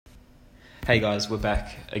Hey guys, we're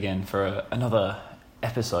back again for another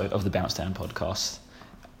episode of the Bounce Down podcast.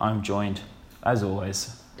 I'm joined, as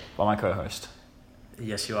always, by my co-host.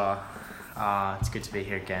 Yes, you are. It's good to be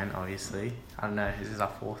here again, obviously. I don't know, is this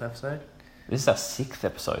our fourth episode? This is our sixth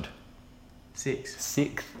episode.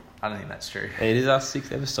 Sixth? I don't think that's true. It is our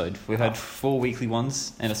sixth episode. We've had 4 weekly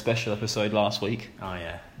ones and a special episode last week. Oh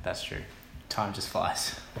yeah, that's true. Time just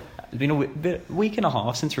flies. It's been a week and a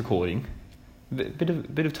half since recording.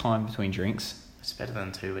 Bit of time between drinks. It's better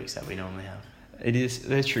than 2 weeks that we normally have. It is.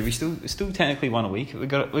 That's true. We still technically won a week. We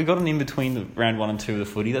got an in between the round 1 and 2 of the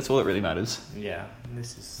footy. That's all that really matters. Yeah,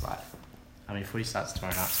 this is like, footy starts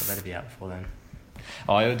tomorrow night, so I better be out before then.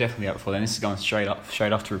 Oh, you're definitely out before then. This is going straight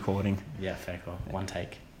after recording. Yeah, fair call. One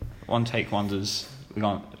take wonders.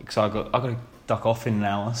 So I got to duck off in an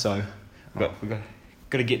hour. So we got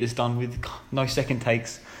to get this done with no second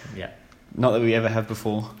takes. Yeah. Not that we ever have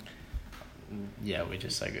before. Yeah, we're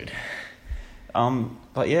just so good.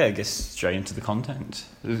 But yeah, I guess straight into the content.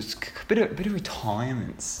 There's a bit of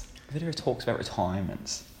retirements. A bit of talks about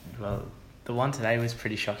retirements. Well, the one today was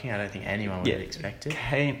pretty shocking. I don't think anyone would have expected.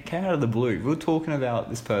 Came out of the blue. We were talking about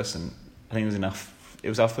this person. I think it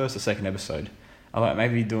was our first or second episode. About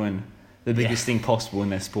maybe doing the biggest thing possible in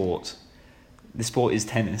their sport. The sport is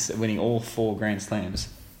tennis, winning all 4 Grand Slams,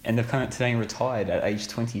 and they've come out today and retired at age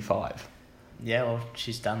 25. Yeah, well,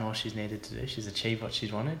 she's done all she's needed to do. She's achieved what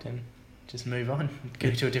she's wanted, and just move on.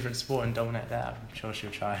 Go to a different sport and dominate that. I'm sure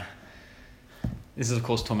she'll try. This is, of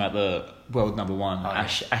course, talking about the world number 1,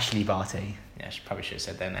 Ashley Barty. Yeah, she probably should have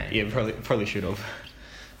said their name. Yeah, probably should have.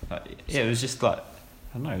 It was just like, I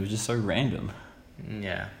don't know, it was just so random.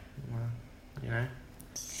 Yeah, well,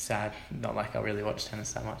 it's sad. Not like I really watch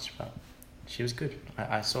tennis that much, but she was good.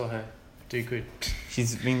 I saw her do good.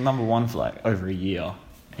 She's been number 1 for like over a year.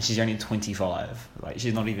 And she's only 25. Like,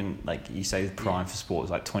 she's not even, like you say, the prime for sports,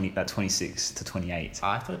 like 26 to 28.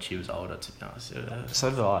 I thought she was older, to be honest. So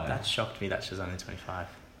did I. That shocked me that she was only 25.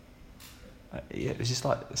 Yeah, it was just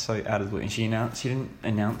like so out of the blue. And she didn't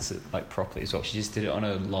announce it like properly as well. She just did it on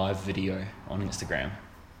a live video on Instagram.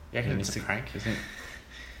 Yeah, because it's a prank, isn't it?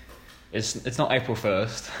 It's not April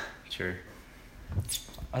 1st. True.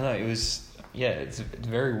 I don't know, it was, it's a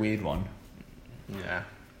very weird one. Yeah.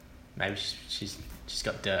 Maybe she's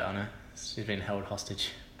got dirt on her. She's been held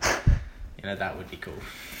hostage. That would be cool.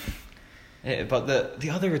 Yeah, but the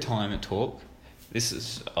other retirement talk, this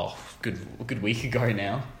is a good week ago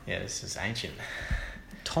now. Yeah, this is ancient.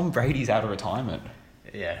 Tom Brady's out of retirement.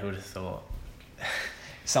 Yeah, who would have thought?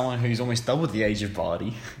 Someone who's almost doubled the age of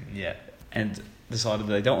Barty. Yeah. And decided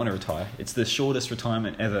they don't want to retire. It's the shortest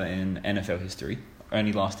retirement ever in NFL history,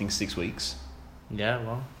 only lasting 6 weeks. Yeah,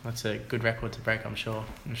 well, that's a good record to break, I'm sure.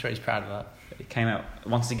 I'm sure he's proud of that. It came out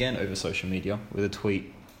once again over social media with a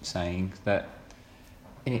tweet saying that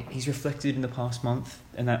he's reflected in the past month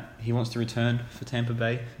and that he wants to return for Tampa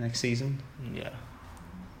Bay next season. Yeah.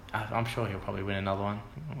 I'm sure he'll probably win another one,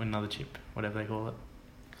 win another chip, whatever they call it.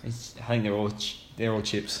 I think they're all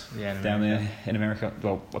chips down there in America.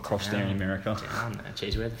 Well, across there in America. Down there.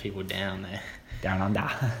 Jeez, where are the people down there? Down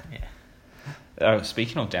under. Yeah.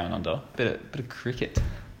 Speaking of down under, bit of cricket.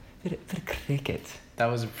 Bit of cricket. That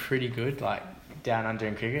was pretty good, like down under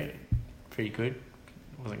in cricket. Pretty good.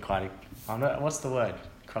 Wasn't quite what's the word?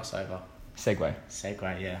 Crossover. Segue,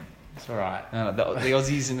 yeah. It's alright. The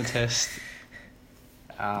Aussies in the test.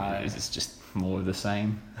 It's just more of the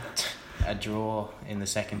same. A draw in the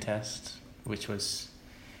second test, which was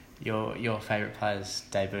your favourite player's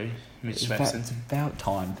debut, Mitch Swepson. It's about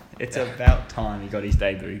time. It's about time he got his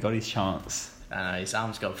debut. He got his chance. I know, his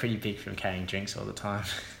arms got pretty big from carrying drinks all the time.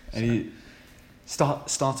 And he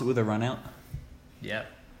started with a run out. Yep.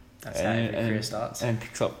 That's how every career starts. And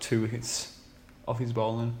picks up 2 wickets off his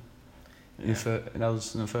bowling. That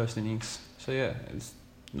was in the first innings. So yeah, it's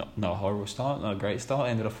not a horrible start, not a great start.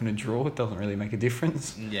 Ended up in a draw. It doesn't really make a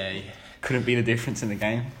difference. Yeah. Couldn't be the difference in the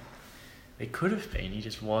game. It could have been, he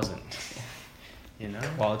just wasn't.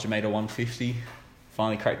 Khawaja made a 150,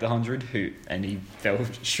 finally cracked the 100, and he fell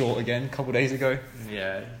short again a couple of days ago.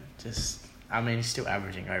 Yeah, he's still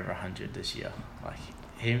averaging over 100 this year. Like,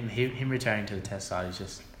 him returning to the test side is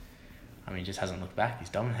just hasn't looked back. He's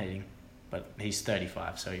dominating, but he's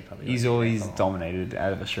 35, so he probably... He's always dominated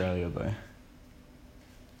out of Australia, though.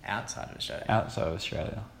 Outside of Australia? Outside of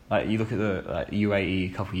Australia. Like, you look at the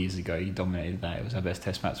UAE a couple of years ago, he dominated that. It was our best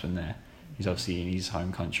test batsman there. He's obviously in his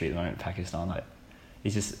home country at the moment, Pakistan. Like,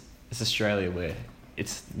 it's Australia where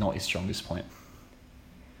it's not his strongest point.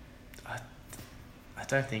 I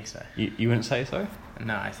don't think so. You wouldn't say so?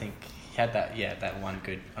 No, I think he had that one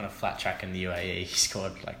good on a flat track in the UAE. He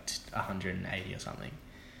scored like 180 or something.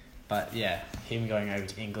 But yeah, him going over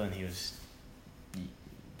to England, he was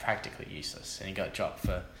practically useless, and he got dropped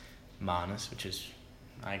for Marnus, which is,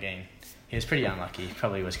 again, he was pretty unlucky. He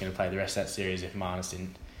probably was going to play the rest of that series if Marnus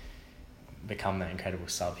didn't become that incredible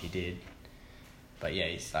sub he did. But yeah,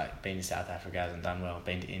 he's like been to South Africa, hasn't done well.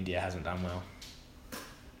 Been to India, hasn't done well.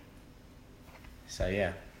 So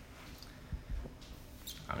yeah,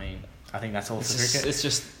 I mean, I think that's all for cricket. It's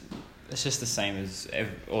just the same as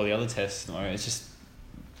all the other tests. No, it's just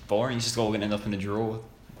boring. It's just all going to end up in a draw.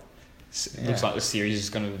 It looks like the series is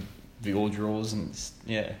going to be all draws, and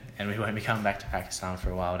yeah. And we won't be coming back to Pakistan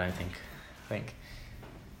for a while, I don't think. I think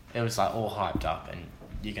it was like all hyped up, and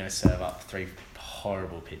you're going to serve up 3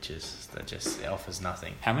 horrible pitches that just it offers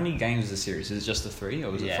nothing. How many games is the series? Is it just the 3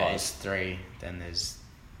 or is it 5? Yeah, it's 3. Then there's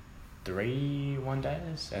 3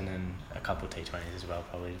 one-days and then a couple of T20s as well,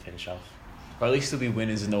 probably to finish off. But at least there'll be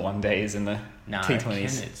winners in the one-days and the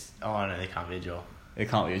T20s. No, they can't be a draw. It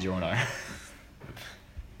can't be a draw, no.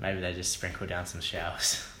 Maybe they just sprinkle down some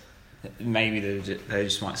showers. Maybe they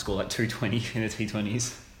just might score like 220 in the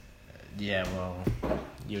T20s. Yeah, well,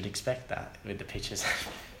 you would expect that with the pitches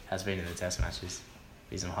has been in the test matches.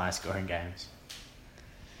 Be some high-scoring games.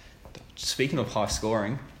 Speaking of high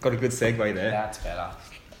scoring, got a good segue there. That's better.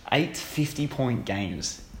 8 50-point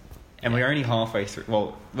games. And we're only halfway through.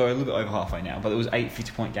 Well, we're a little bit over halfway now, but it was 8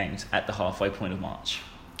 50-point games at the halfway point of March.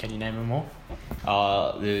 Can you name them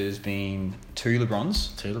all? There's been 2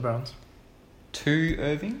 LeBrons. 2 LeBrons. 2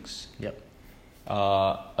 Irvings. Yep.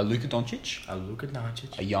 A Luka Doncic. A Luka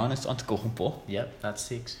Doncic. A Giannis Antetokounmpo. Yep, that's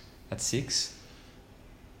 6. That's 6.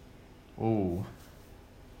 Ooh.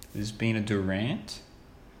 There's been a Durant.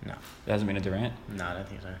 No. There hasn't been a Durant? No, I don't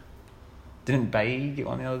think so. Didn't Bay get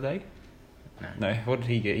one the other day? No. What did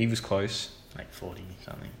he get? He was close. Like 40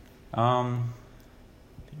 something. I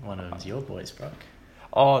think one of them's your boys, Brock.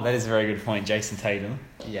 Oh, that is a very good point. Jason Tatum.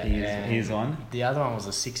 Yeah. He's one. The other one was a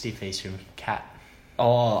 60-piece from Cat.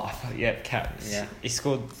 Oh, I thought, yeah, Cat. Yeah. He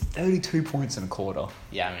scored 32 points in a quarter.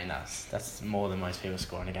 Yeah, I mean, that's more than most people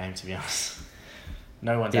score in a game, to be honest.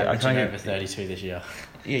 No one's averaging over 32 this year.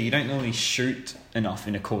 Yeah, you don't normally shoot enough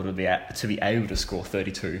in a quarter to be able to score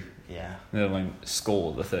 32. Yeah. Let alone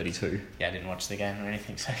score the 32. Yeah, I didn't watch the game or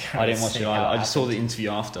anything, so I didn't watch it either. I just saw the interview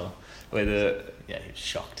after, where yeah, he was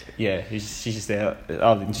shocked. Yeah, she's just there. The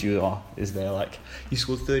other interviewer is there, like, you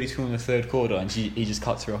scored 32 in the third quarter, and he just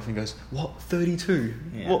cuts her off and goes, "What, 32?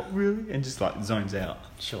 Yeah. What, really?" And just like zones out.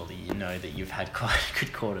 Surely you know that you've had quite a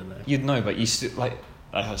good quarter though. You'd know, but you still like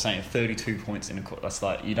I was saying, 32 points in a quarter. That's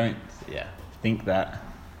like you don't think that.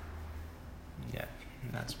 Yeah,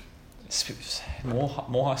 that's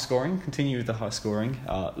more high scoring. Continue with the high scoring.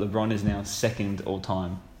 LeBron is now second all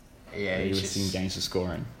time. Yeah, he's just in games for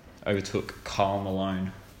scoring. Overtook Karl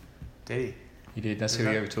Malone. Did he? He did. That's who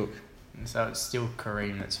he overtook. So it's still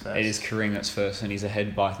Kareem that's first. It is Kareem that's first, and he's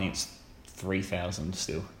ahead by I think it's 3,000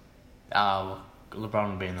 still. Well,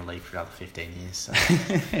 LeBron will be in the league for another 15 years. So.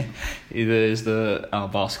 There's the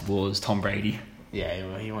basketballers Tom Brady. Yeah,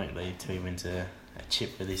 well, he won't leave till he wins a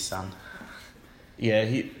chip with his son. Yeah,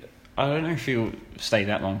 I don't know if he'll stay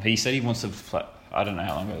that long. He said he wants to play. I don't know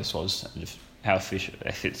how long ago this was. If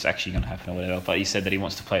it's actually going to happen or whatever. But he said that he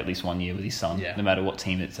wants to play at least 1 year with his son, no matter what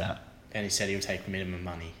team it's at. And he said he'll take minimum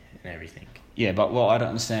money and everything. Yeah, but what I don't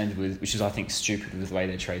understand which is I think stupid with the way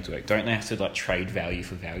their trades work. Don't they have to like trade value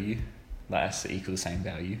for value? Like has to equal the same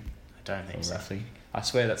value. I don't think so. Roughly. I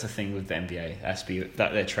swear that's a thing with the NBA. It has to be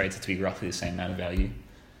that their trades have to be roughly the same amount of value.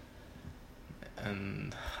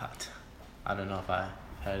 And I don't know if I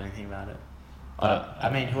heard anything about it. But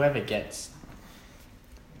I mean, whoever gets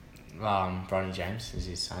Bronny James is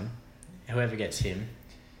his son. Whoever gets him,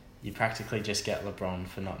 you practically just get LeBron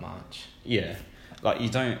for not much. Yeah. Like you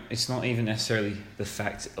don't. It's not even necessarily the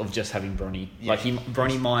fact of just having Bronny. Yeah. Like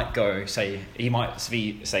Bronny might go he might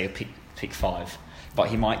be a pick 5, but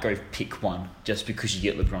he might go pick 1 just because you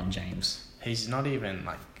get LeBron James. He's not even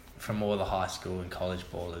like from all the high school and college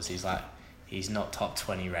ballers. He's not top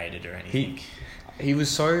 20 rated or anything. He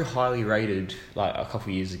was so highly rated like a couple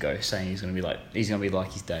of years ago, saying he's gonna be like his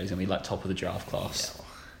dad. He's gonna be like top of the draft class. Yeah.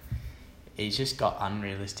 He's just got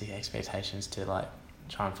unrealistic expectations to like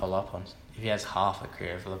try and follow up on. If he has half a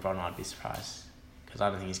career of LeBron, I'd be surprised because I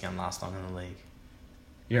don't think he's going to last long in the league.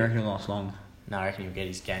 You don't reckon he'll last long? No, I reckon he'll get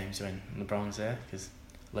his games when LeBron's there because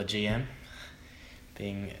the GM,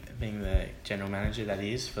 being the general manager that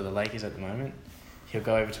he is for the Lakers at the moment, he'll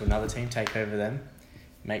go over to another team, take over them,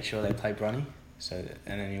 make sure they play Bronny,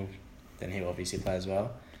 and then he'll obviously play as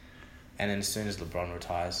well. And then as soon as LeBron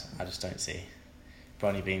retires, I just don't see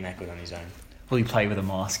Bronny being that good on his own. Will he play with a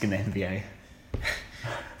mask in the NBA?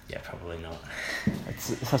 Yeah, probably not.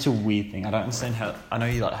 It's such a weird thing. I don't understand how. I know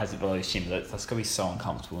he like has it below his chin, but that's gotta be so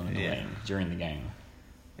uncomfortable and annoying during the game.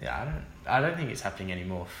 Yeah, I don't think it's happening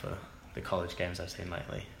anymore for the college games I've seen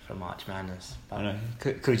lately for March Madness. But I don't know.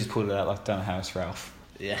 Could have just pulled it out like Dana Harris Ralph.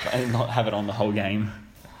 Yeah. And not have it on the whole game.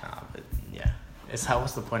 But yeah,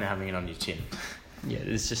 what's the point of having it on your chin? Yeah,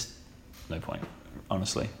 there's just no point,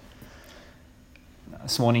 honestly.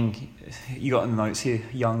 This morning, you got in the notes here,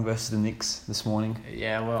 Young versus the Knicks this morning.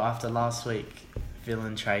 Yeah, well, after last week, Phil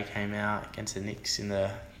and Trey came out against the Knicks in the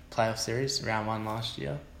playoff series, round 1 last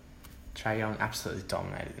year. Trey Young absolutely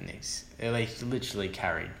dominated the Knicks. He literally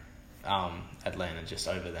carried Atlanta just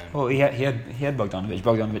over them. Well, he had Bogdanovic.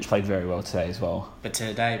 Bogdanovic played very well today as well. But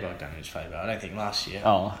today, Bogdanovic played well. I don't think last year.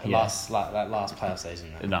 Oh, yeah. That last playoff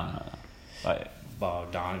season. No. Like,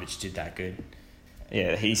 Bogdanovic did that good.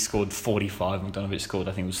 Yeah, he scored 45. Bogdanovic scored,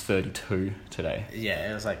 I think it was 32 today. Yeah,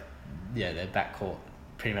 it was like, their backcourt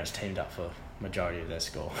pretty much teamed up for majority of their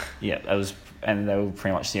score. Yeah, and they were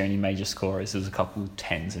pretty much the only major scorers. There was a couple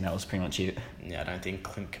 10s, and that was pretty much it. Yeah, I don't think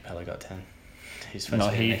Clint Capella got 10. He's No,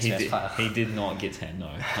 he did not get 10.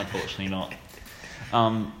 No, unfortunately not.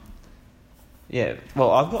 Yeah,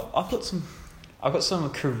 well, I've got some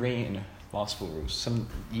Korean basketball rules.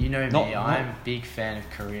 You know me, I'm a big fan of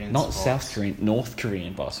Korean not sports. South Korean, North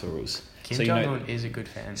Korean basketball rules. Kim Jong-un is a good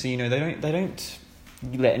fan. So they don't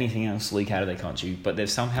let anything else leak out of their country, but they've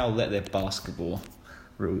somehow let their basketball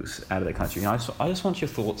rules out of their country. And I just want your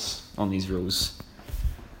thoughts on these rules.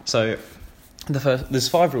 So there's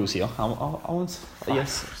 5 rules here. I want a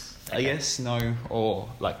yes, no, or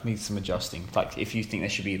like need some adjusting. Like if you think they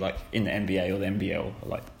should be like in the NBA or the NBL, or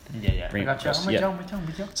like I got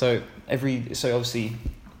you. So obviously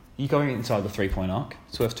you go inside the 3-point arc.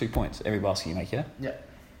 It's worth 2 points every basket you make. Yeah. Yeah.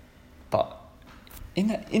 But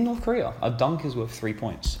in North Korea, a dunk is worth 3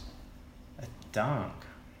 points. A dunk,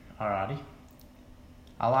 alrighty.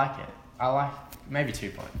 I like it. I like maybe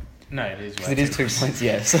 2 points. No, it is. It is 2 points.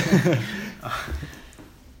 Yes.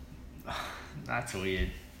 That's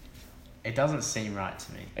weird. It doesn't seem right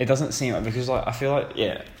to me. It doesn't seem right because I feel like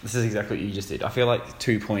this is exactly what you just did. I feel like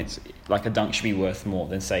 2 points, like a dunk should be worth more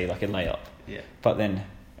than say like a layup. Yeah. But then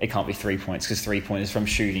it can't be 3 points because 3 points is from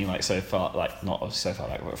shooting like so far, like not so far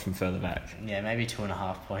back, but from further back. Yeah, maybe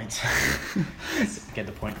 2.5 points. Get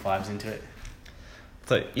the 0.5s into it.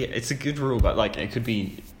 So yeah, it's a good rule, but like it could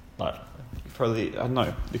be like probably I don't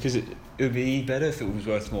know because it would be better if it was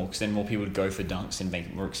worth more because then more people would go for dunks and make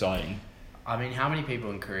it more exciting. I mean, how many people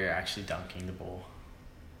in Korea are actually dunking the ball?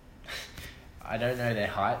 I don't know their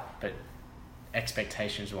height, but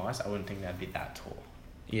expectations-wise, I wouldn't think they'd be that tall.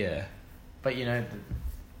 Yeah. But, you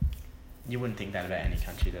wouldn't think that about any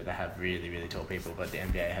country, that they have really, really tall people, but the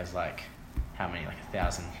NBA has, how many?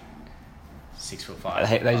 1,000,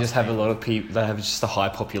 6'5". They just have a lot of people, they have just a high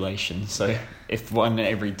population, so if 1 in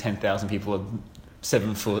every 10,000 people are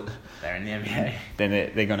 7 foot... They're in the NBA. Then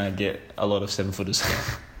they're going to get a lot of 7-footers.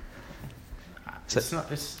 So it's not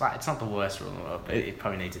the worst rule in the world, but it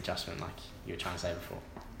probably needs adjustment, like you were trying to say before.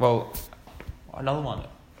 Well, another one,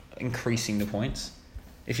 increasing the points.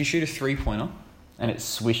 If you shoot a 3-pointer and it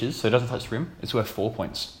swishes, so it doesn't touch the rim, it's worth 4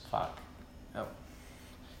 points. Fuck. Oh.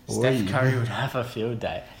 Steph Curry would have a field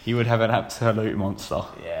day. He would have an absolute monster.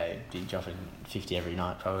 Yeah, he'd be dropping 50 every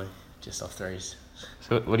night probably, just off threes.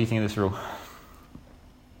 So what do you think of this rule?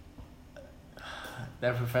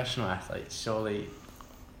 They're professional athletes, surely...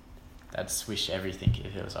 They'd swish everything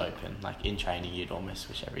if it was open. Like in training, you'd almost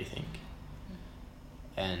swish everything.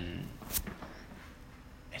 And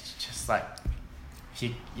it's just like if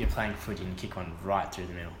you're playing footy and kick one right through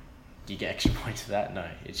the middle, do you get extra points for that? No,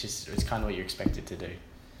 it's kind of what you're expected to do.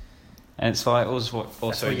 And it's like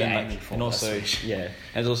also you're aiming for. And also and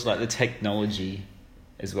it's also like the technology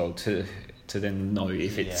as well to then know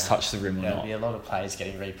if it's touched the rim or not. There'll be a lot of players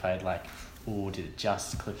getting replayed like, oh, did it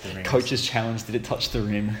just clip the rim? Coach's challenge, did it touch the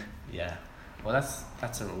rim? Yeah, well,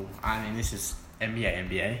 that's a rule. I mean, this is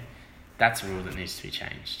NBA. That's a rule that needs to be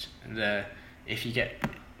changed. If you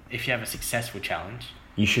have a successful challenge,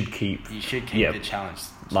 you should keep the challenge.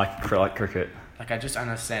 Like cricket. Like I just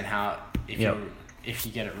understand how if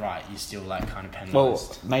you get it right, you still kind of penalised.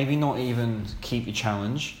 Well, maybe not even keep your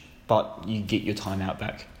challenge, but you get your timeout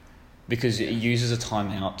back. Because it uses a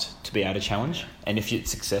timeout to be able to challenge, and if it's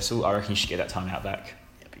successful, I reckon you should get that timeout back.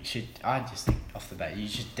 I just think off the bat, you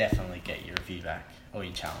should definitely get your review back or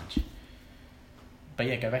your challenge. But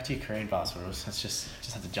yeah, go back to your Korean basketball rules. Let's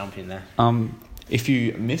just have to jump in there. If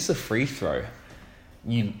you miss a free throw,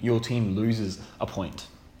 your team loses a point.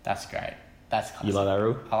 That's great. That's classic. You like that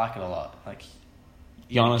rule? I like it a lot.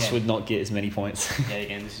 Giannis would not get as many points. Yeah,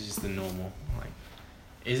 again, this is just the normal.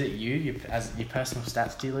 Is it you, as your personal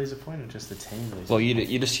stats, do you lose a point, or just the team loses? Well,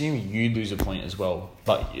 you'd assume you lose a point as well,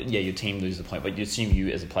 but yeah, your team loses a point, but you'd assume you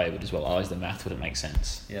as a player would as well. Otherwise, the math wouldn't make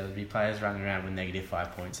sense. Yeah, there'd be players running around with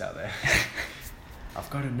 -5 points out there. I've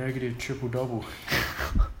got a negative triple-double.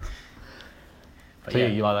 So yeah,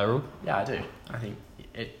 you like that rule? Yeah, I do. I think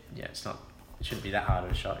it shouldn't be that hard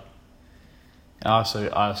of a shot. I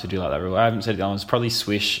also do like that rule. I haven't said the other ones. Probably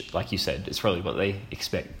swish, like you said. It's probably what they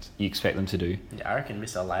expect. You expect them to do. Yeah, I reckon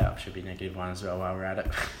miss a layup should be -1 as well while we're at it.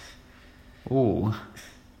 Ooh.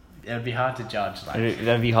 It'd be hard to judge.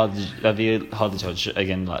 That'd be hard to judge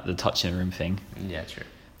again, like the touch in the rim thing. Yeah, true.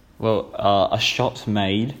 Well, a shot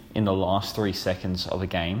made in the last 3 seconds of a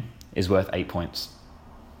game is worth 8 points.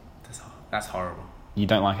 That's horrible. You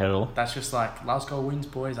don't like it at all? That's just like last goal wins,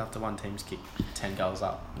 boys. After one team's kicked 10 goals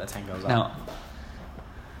up, they're 10 goals up. Now,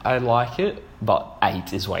 I like it, but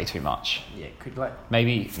 8 is way too much. Yeah, could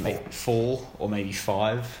maybe 4 or maybe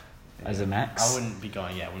 5 as a max. I wouldn't be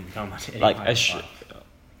going much.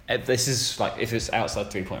 This is like if it's outside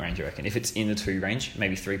 3-point range, I reckon. If it's in the 2 range,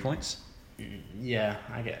 maybe 3 points. Yeah,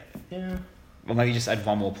 I get it. Yeah. Or maybe just add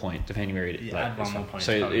 1 more point, depending where it is. Yeah, add 1 more point.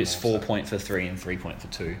 So it's 4 point for 3 and 3 point for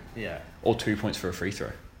 2. Yeah. Or 2 points for a free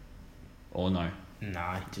throw. Or no.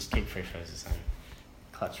 Nah, just keep free throws the same.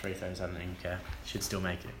 Clutch free throws, I don't even care. Should still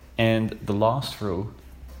make it. And the last rule,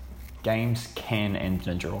 games can end in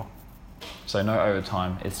a draw. So no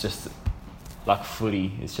overtime. It's just like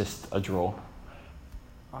footy. It's just a draw.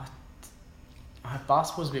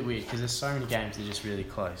 Basketball's a bit weird because there's so many games that are just really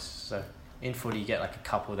close. So in footy, you get like a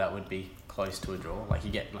couple that would be close to a draw. Like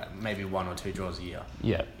you get like maybe 1 or 2 draws a year.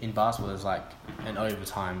 Yeah. In basketball, there's like an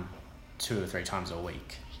overtime 2 or 3 times a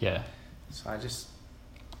week. Yeah. So I don't know.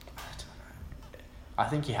 I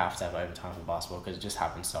think you have to have overtime for basketball because it just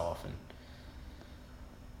happens so often.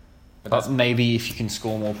 But maybe if you can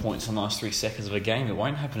score more points in the last 3 seconds of a game, it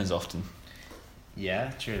won't happen as often.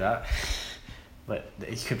 Yeah, true that. But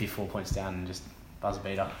it could be 4 points down and just buzzer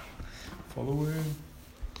beater. Follow him.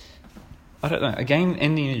 I don't know. A game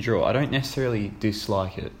ending in a draw, I don't necessarily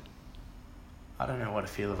dislike it. I don't know what to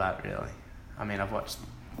feel about it, really. I mean,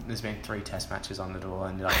 there's been 3 test matches on it all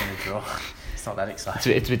ended up in a draw. It's not that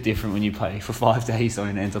exciting. It's a bit different when you play for 5 days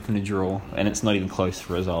and it ends up in a draw and it's not even close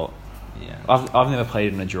to a result. Yeah. I've never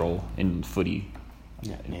played in a draw in footy.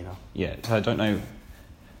 Yeah, neither. Yeah, so I don't know.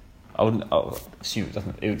 I'll assume it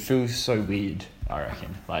doesn't. It would feel so weird, I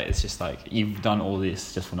reckon. Like, it's just like, you've done all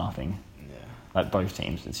this just for nothing. Yeah. Like, both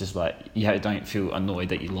teams. It's just like, you don't feel annoyed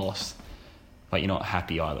that you lost. But you're not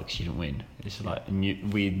happy either because you didn't win. It's just like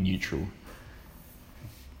weird neutral.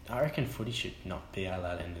 I reckon footy should not be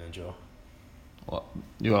allowed to end in a draw. What?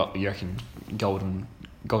 You reckon golden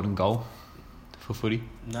goal for footy?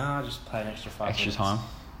 Nah, just play an extra 5 Extra minutes. time?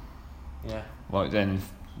 Yeah. Well, then,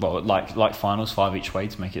 like finals, 5 each way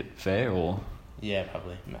to make it fair, or? Yeah,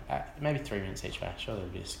 probably. Maybe 3 minutes each way. Sure, there'll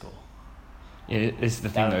be a score. Yeah, this is the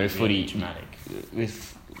thing That though. would With be really footy, dramatic.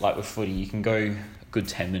 with footy, you can go a good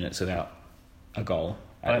 10 minutes without a goal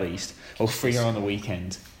at least. Or Freo on the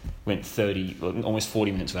weekend went almost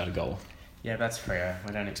 40 minutes without a goal. Yeah, that's Freo.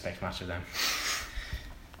 We don't expect much of them.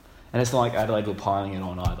 And it's not like Adelaide were piling it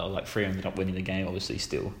on either. Like, Freo ended up winning the game, obviously,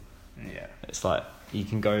 still. Yeah. It's like, you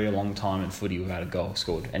can go a long time in footy without a goal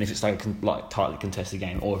scored. And if it's like tightly contested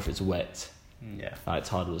game, or if it's wet, Yeah. it's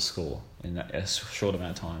harder to score in a short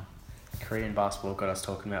amount of time. Korean basketball got us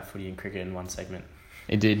talking about footy and cricket in one segment.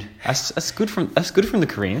 It did. That's good from the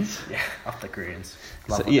Koreans. Yeah, up the Koreans.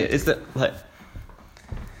 So, yeah, is that like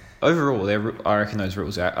overall? I reckon those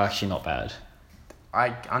rules are actually not bad. I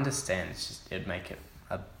understand. It'd make it.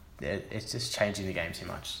 It's just changing the game too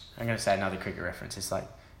much. I'm going to say another cricket reference. It's like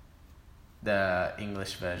the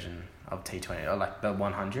English version of T20, or like the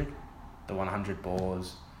 100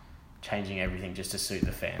 balls, changing everything just to suit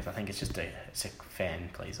the fans. I think it's just a fan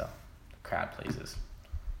pleaser, crowd pleasers.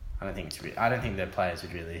 I don't think the players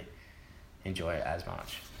would really enjoy it as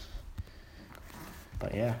much.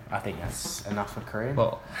 But yeah, I think that's enough for Korea.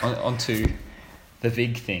 Well, on to the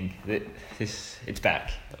big thing. It's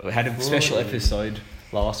back. We had a special episode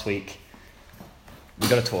last week. We've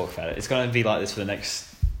got to talk about it. It's going to be like this for the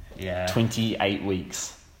next 28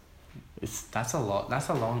 weeks. That's a lot. That's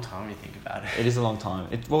a long time when you think about it. It is a long time.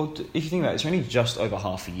 If you think about it, it's only just over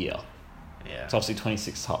half a year. Yeah. It's obviously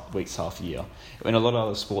 26 weeks, half a year. When a lot of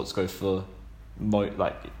other sports go for,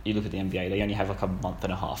 like, you look at the NBA, they only have like a month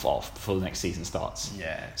and a half off before the next season starts.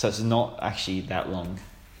 Yeah. So it's not actually that long.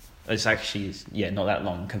 It's actually, not that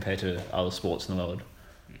long compared to other sports in the world.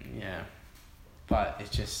 Yeah. But it's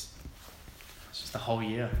just the whole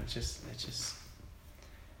year. It's just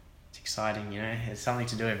It's exciting, you know. It's something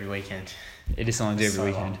to do every weekend. It is something to do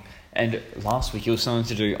every weekend. And last week it was something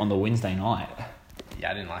to do on the Wednesday night.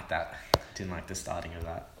 Yeah, I didn't like that. Didn't like the starting of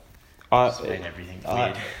that. Just made everything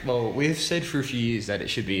weird. Well, we've said for a few years that it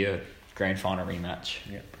should be a grand final rematch.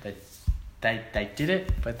 Yeah, they did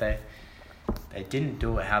it, but they didn't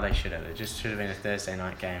do it how they should have. It just should have been a Thursday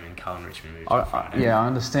night game, and Carlton Richmond moved to Friday. Yeah, I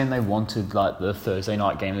understand they wanted like the Thursday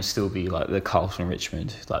night game to still be like the Carlton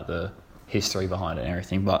Richmond, like the history behind it and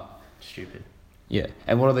everything, but stupid. Yeah,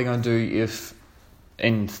 and what are they going to do if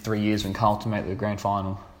in 3 years when Carlton make the grand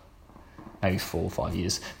final, maybe 4 or 5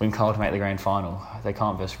 years, when Carlton make the grand final, they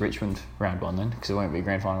can't versus Richmond round one then, because it won't be a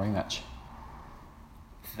grand final rematch.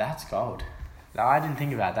 That's gold. No, I didn't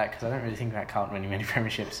think about that because I don't really think about Carlton winning many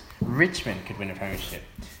premierships. Richmond could win a premiership.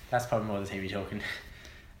 That's probably more the TV talking.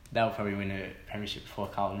 They'll probably win a premiership before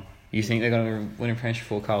Carlton. You think they're going to win a premiership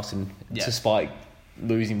before Carlton, despite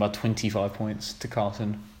losing by 25 points to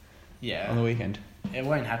Carlton on the weekend? It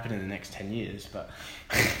won't happen in the next 10 years, but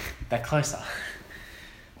they're closer.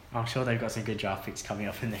 I'm sure they've got some good draft picks coming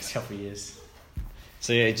up in the next couple of years.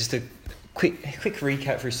 So yeah, just a quick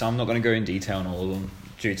recap through some. I'm not going to go in detail on all of them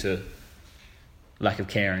due to lack of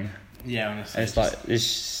caring. Yeah, honestly. And it's like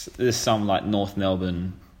there's some like North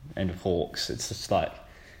Melbourne and Hawks. It's just like,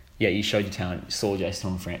 yeah, you showed your talent. You saw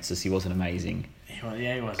Jason Francis. He wasn't amazing.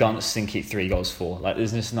 Yeah, he was. Gunston kicked 3 goals for. Like,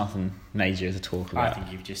 there's just nothing major to talk about. I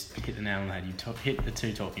think you've just hit the nail on the head. You hit the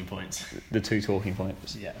 2 talking points. The 2 talking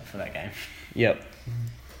points. Yeah, for that game. Yep.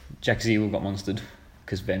 Jack Zewell got monstered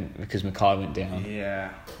because Mackay went down.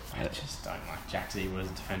 Yeah, I just don't like Jack Zewell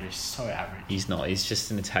as a defender. He's so average. He's not. He's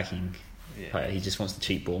just an attacking player. He just wants the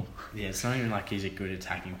cheap ball. Yeah, it's not even like he's a good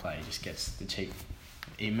attacking player. He just gets the cheap.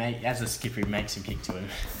 As a skipper, he makes him kick to him.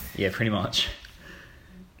 Yeah, pretty much.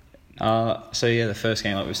 So yeah, the first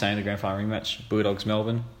game, like we were saying, the grand final rematch, Bulldogs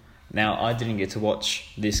Melbourne. Now, I didn't get to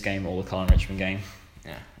watch this game or the Carlton Richmond game.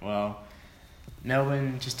 Yeah, well,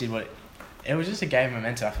 Melbourne just did what. It was just a game of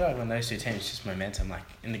momentum. I feel like when those two teams, it's just momentum. Like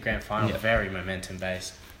in the grand final, very momentum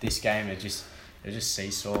based. This game, it was just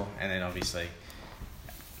seesaw, and then obviously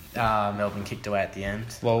Melbourne kicked away at the end.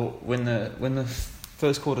 Well, when the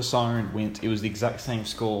first quarter siren went, it was the exact same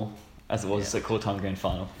score as it was at quarter time grand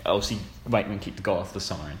final. Obviously, Wakeman kicked the goal off the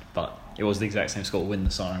siren, but it was the exact same score when the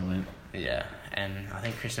siren went. Yeah, and I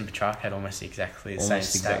think Christian Petrarch had almost exactly the same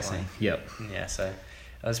stat line. Yep. Yeah, so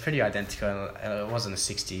it was pretty identical. It wasn't a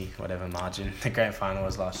 60 whatever margin the grand final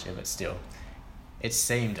was last year, but still, it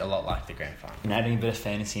seemed a lot like the grand final. And adding a bit of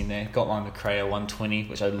fantasy in there, got my McRae 120,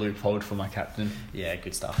 which I loopholed for my captain. Yeah,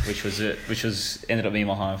 good stuff. Which was ended up being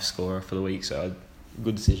my highest scorer for the week, so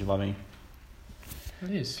good decision by me.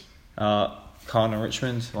 It is. Carlton and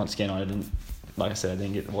Richmond, once again, I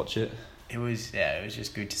didn't get to watch it. It was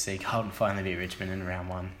just good to see Carlton finally beat Richmond in round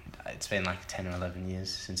 1. It's been like 10 or 11 years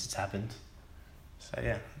since it's happened. So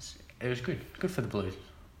yeah, it was good. Good for the Blues.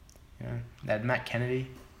 You know, they had Matt Kennedy.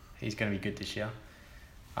 He's going to be good this year.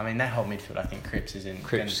 I mean, that whole midfield, I think Cripps is in.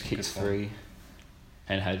 Cripps kicked 3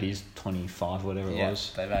 and had his 25, whatever it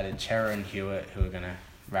was. They've added Chera and Hewitt, who are going to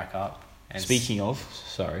rack up. And speaking of,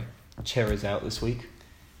 Chera's out this week.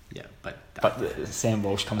 Yeah, but Sam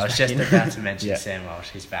Walsh comes back in. I was just about to mention Sam Walsh.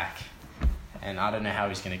 He's back. And I don't know how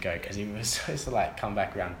he's going to go because he was supposed to come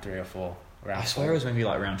back round 3 or 4. I swear it was maybe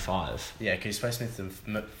round 5. Yeah, because supposed to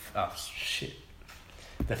be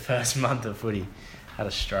the first month of footy had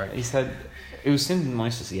a stroke. It was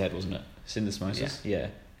syndesmosis he had, wasn't it? Syndesmosis? Yeah.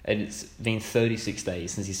 And it's been 36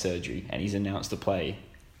 days since his surgery, and he's announced to play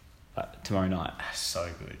tomorrow night. That's so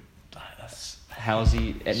good. How is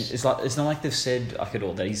he? And it's not like they've said at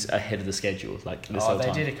all that he's ahead of the schedule. Like this whole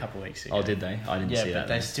time. They did a couple of weeks ago. Oh, did they? I didn't see that. Yeah, but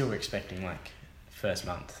they still were expecting first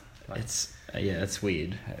month. It's it's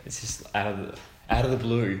weird. It's just out of the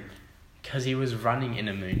blue. Because he was running in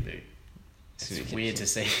a moon boot. It's weird to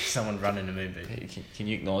see someone run in a moon boot. Can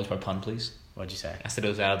you acknowledge my pun, please? What'd you say? I said it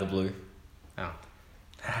was out of the blue. Oh.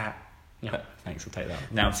 Yeah. Thanks, I'll take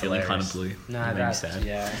that. Now I'm feeling kind of blue. No, that's sad.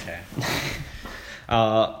 Yeah,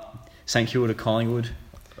 okay. St Kilda Collingwood,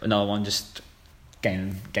 another one, just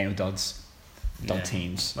game of duds. Dud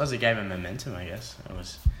teams. It was a game of momentum, I guess. It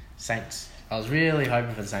was Saints. I was really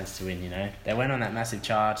hoping for the Saints to win, you know. They went on that massive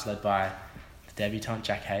charge led by the debutant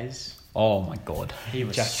Jack Hayes. Oh my god. He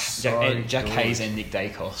was Jack Hayes and Nick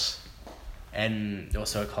Dacos. And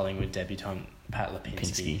also a Collingwood debutant, Pat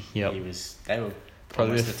Lipinski. Yep. They were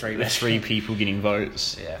probably the three best. 3 people getting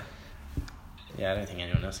votes. Yeah. Yeah, I don't think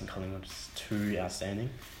anyone else in Collingwood is too outstanding.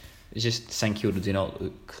 It's just St Kilda do not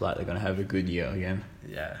look like they're going to have a good year again.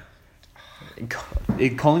 Yeah.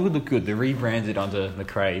 Collingwood look good. They're rebranded under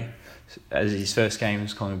McRae as his first game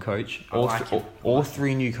as Collingwood coach. All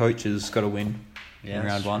 3 new coaches got a win in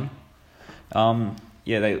round 1.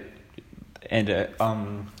 Yeah, they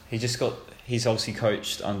and he's obviously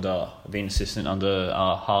coached under being assistant under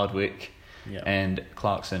Hardwick and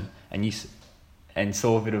Clarkson, and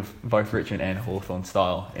saw a bit of both Richmond and Hawthorn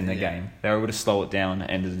style in the game. They were able to slow it down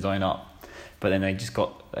and the zone up, but then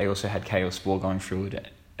they also had Chaos Ball going through it,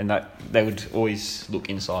 and that they would always look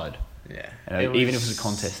inside. Yeah, even if it was a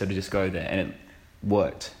contest, they would just go there, and it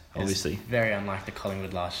worked. Obviously, very unlike the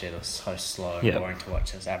Collingwood last year. That was so slow and boring to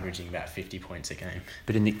watch. It was averaging about 50 points a game.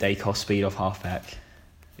 Bit of Nick Dacos speed off halfback.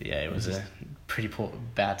 Yeah, it was a pretty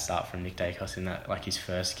bad start from Nick Dacos in that. Like his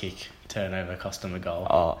first kick turnover cost him a goal.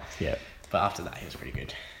 Oh yeah, but after that he was pretty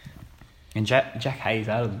good. And Jack Hayes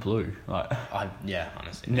out of the blue,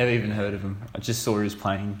 honestly, never even heard of him. I just saw he was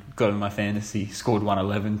playing, got him in my fantasy, scored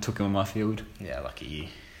 111, took him in my field. Yeah, lucky you.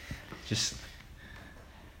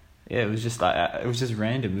 It was just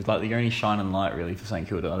random. It was like the only shining light really for St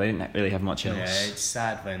Kilda. They didn't really have much else. Yeah, it's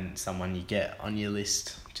sad when someone you get on your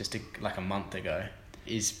list just a month ago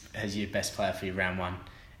has your best player for your round one,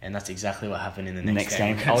 and that's exactly what happened in the next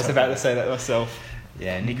game. I was about to say that myself.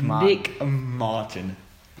 Yeah, Nick Martin.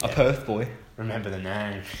 A Perth boy. Remember the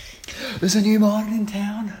name. There's a new Martin in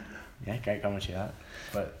town. Yeah, great commentary that.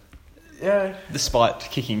 But yeah, despite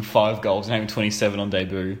kicking 5 goals and having 27 on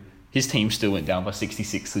debut, his team still went down by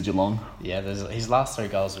 66 to Geelong. Yeah, his last 3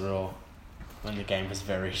 goals were all when the game was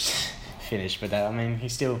very finished. But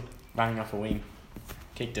he's still running off a wing,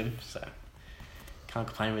 kicked him, so can't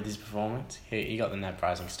complain with his performance. He got the NAB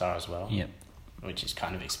Rising Star as well. Yep. Which is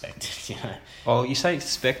kind of expected, Well, you say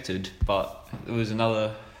expected, but there was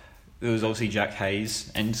obviously Jack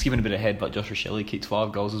Hayes, and skipping a bit ahead, but Josh Rochelle kicked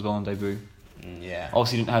 5 goals as well on debut. Yeah.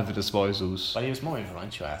 Obviously didn't have the disposals. But he was more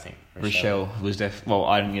influential, I think. Rochelle was I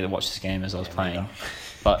didn't get to watch this game as I was playing.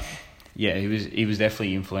 But yeah, he was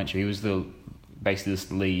definitely influential. He was basically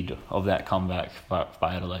the lead of that comeback by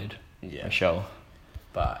Adelaide. Yeah. Rochelle.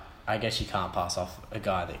 But I guess you can't pass off a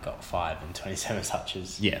guy that got 5 and 27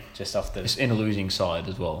 touches. Yeah. Just off it's in a losing side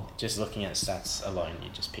as well. Just looking at stats alone, you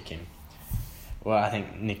just pick him. Well, I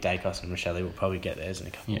think Nick Dacos and Rochelle will probably get theirs in a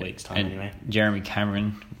couple of weeks' time anyway. Jeremy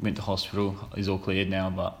Cameron went to hospital. He's all cleared now,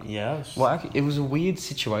 but it was a weird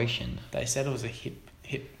situation. They said it was a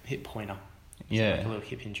hip pointer. Yeah, like a little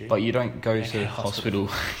hip injury. But you don't go to hospital.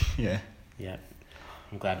 Yeah. Yeah.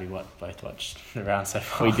 I'm glad we both watched the round so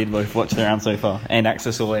far. We did both watch the round so far, and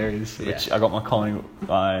access all areas, which I got my comment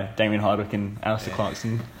by Damien Hardwick and Alistair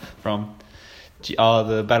Clarkson from.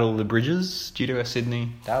 The Battle of the Bridges, GWS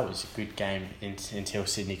Sydney. That was a good game until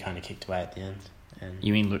Sydney kind of kicked away at the end. And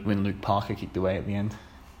you mean when Luke Parker kicked away at the end?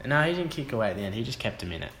 No, he didn't kick away at the end. He just kept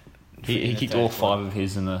him in it. He kicked all 5 of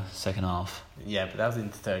his in the second half. Yeah, but that was in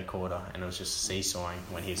the third quarter, and it was just seesawing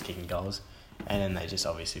when he was kicking goals. And then they just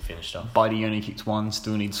obviously finished off. Bitey only kicked 1,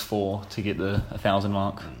 still needs 4 to get the 1,000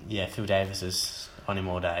 mark. Yeah, Phil Davis is on him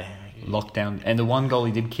all day. Lockdown. And the one goal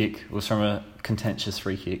he did kick was from a contentious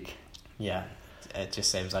free kick. Yeah. It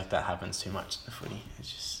just seems like that happens too much in the footy.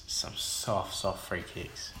 It's just some soft free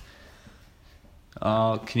kicks.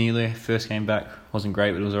 Keneally, first game back, wasn't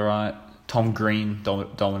great, but it was alright. Tom Green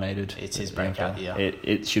dominated. It's his breakout year.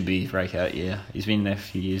 It should be his breakout year. He's been there for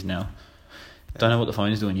a few years now. Don't know what the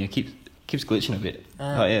phone's doing here. Keeps glitching a bit.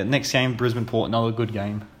 Next game, Brisbane Port, another good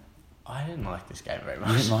game. I didn't like this game very much.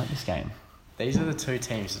 You didn't like this game? These are the 2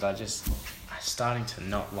 teams that I'm starting to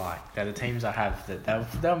not like. They're the teams I have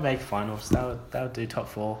that they'll make finals. They'll do top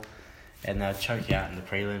 4, and they'll choke you out in the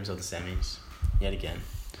prelims or the semis yet again.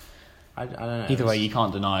 I don't know. Either way, you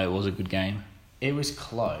can't deny it was a good game. It was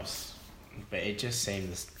close, but it just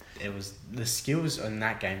seemed it was the skills in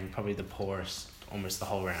that game were probably the poorest almost the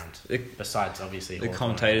whole round. Besides, obviously, the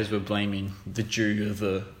commentators were blaming the dew of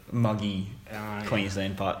the muggy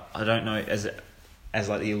Queensland, but I don't know as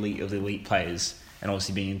like the elite of the elite players. And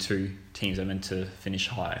obviously being in 2 teams that are meant to finish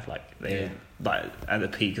high, like they're like at the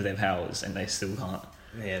peak of their powers, and they still can't.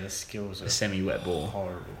 Yeah, the skills are semi-wet ball.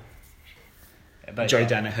 Horrible. But Joe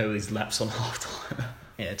Danaher's laps on half time.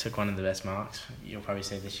 Yeah, it took one of the best marks you'll probably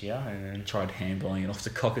see this year, and then tried handballing it off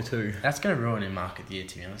the cockatoo. That's going to ruin his mark of the year,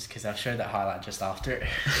 to be honest, because I've showed that highlight just after it.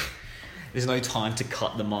 There's no time to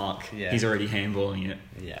cut the mark. Yeah. He's already handballing it.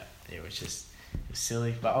 Yeah, it was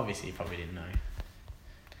silly, but obviously he probably didn't know.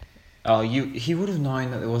 He would have known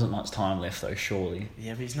that there wasn't much time left, though, surely.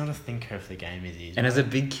 Yeah, but he's not a thinker of the game, is he? And as a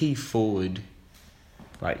big key forward,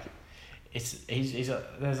 like... There's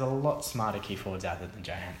a lot smarter key forwards out there than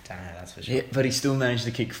Danaher, that's for sure. Yeah, but he still managed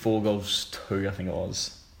to kick 4 goals too, I think it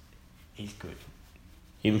was. He's good.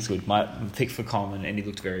 He looks good. My pick for Coleman, and he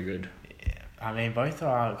looked very good. Yeah, I mean, both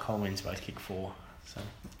our Colemans both kick 4, so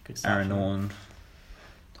good stuff. Aaron Norn.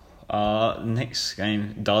 Next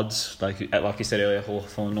game, duds. Like you said earlier,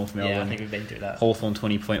 Hawthorn, North Melbourne. Yeah, I think we've been through that. Hawthorn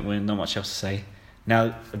 20-point win. Not much else to say.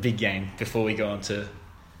 Now a big game before we go on to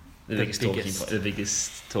the biggest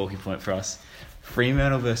talking point for us.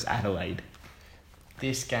 Fremantle versus Adelaide.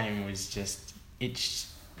 This game was just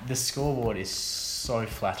the scoreboard is so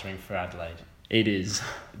flattering for Adelaide. It is.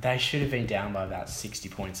 They should have been down by about 60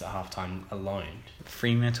 points at halftime alone.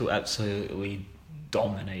 Fremantle absolutely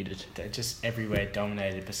dominated. They're just everywhere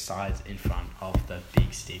dominated besides in front of the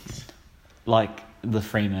big sticks. Like the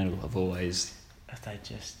Fremantle of always.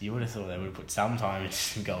 You would have thought they would have put some time into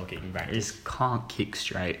some goal kicking practice. They just can't kick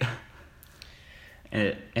straight. And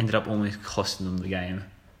it ended up almost costing them the game.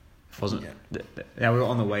 Now we were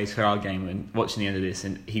on the way to our game and watching the end of this,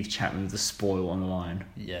 and Heath Chapman with the spoil on the line.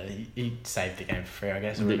 Yeah, he saved the game for free, I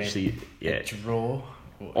guess. Literally, yeah. A draw.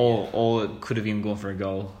 Or it could have even gone for a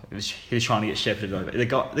goal. He was trying to get shepherded over.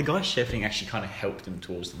 The guy shepherding actually kind of helped him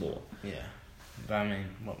towards the ball. Yeah. But I mean,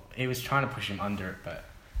 he was trying to push him under it, but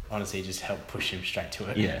honestly, he just helped push him straight to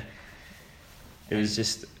it. Yeah. It was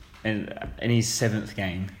just in his 7th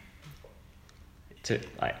game to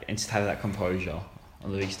have that composure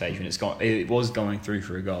on the big stage when it was going through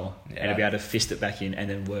for a goal, and to be able to fist it back in and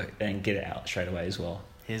then work and get it out straight away as well.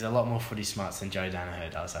 He's a lot more footy smarts than Joe Danaher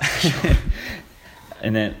does, that's for sure.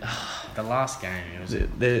 And then the last game, it was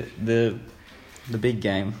the big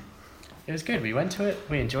game. It was good. We went to it.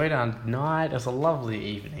 We enjoyed our night. It was a lovely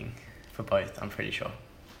evening for both, I'm pretty sure.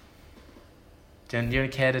 Do you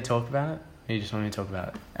care to talk about it? Or you just want me to talk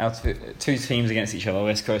about it? Our two teams against each other,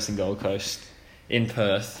 West Coast and Gold Coast, in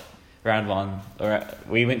Perth, round 1.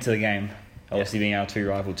 We went to the game, obviously being our two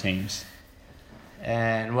rival teams.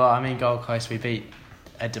 And, Gold Coast, we beat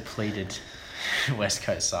a depleted West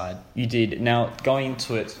Coast side. You did. Now, going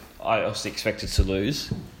into it, I also expected to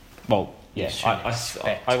lose. Well, yeah,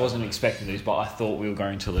 I wasn't expecting to lose, but I thought we were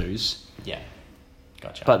going to lose. Yeah,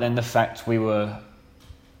 gotcha. But then the fact we were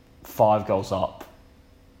 5 goals up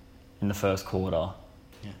in the first quarter,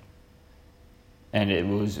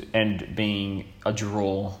 and being a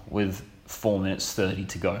draw with 4 minutes 30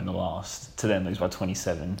 to go in the last, to then lose by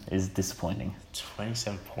 27 is disappointing.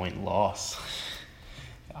 27-point loss.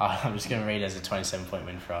 I'm just going to read it as a 27-point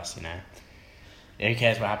win for us, Who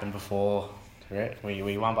cares what happened before?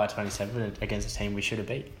 We won by 27 against a team we should have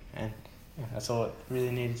beat. And that's all that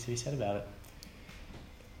really needed to be said about it.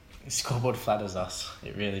 The scoreboard flatters us.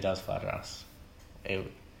 It really does flatter us.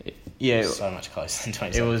 It was so much closer than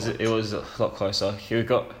 27 It was a lot closer. We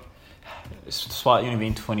got, despite only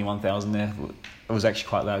being 21,000 there, it was actually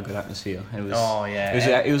quite loud, good atmosphere.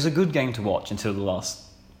 It was a good game to watch until the last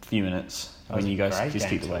few minutes. When you guys just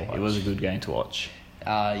kicked away. It was a good game to watch. Being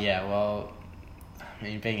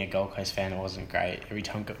a Gold Coast fan, it wasn't great. Every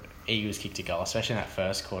time Eagles kicked a goal, especially in that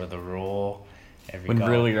first quarter, the roar, when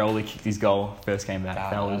Really Rolly kicked his goal, first came back,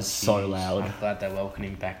 that was so loud. I'm glad they're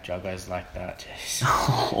welcoming back juggos like that.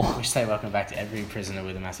 Jeez. Wish they welcome back to every prisoner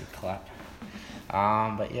with a massive clap.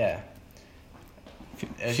 But yeah.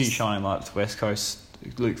 A few shining lights, West Coast.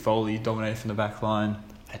 Luke Foley dominated from the back line.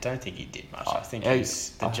 I don't think he did much. I think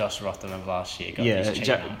he's the Josh Rotham of last year.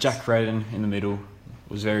 Jack Redden in the middle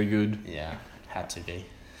was very good. Yeah, had to be.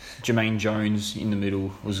 Jermaine Jones in the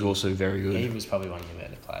middle was also very good. He was probably one of your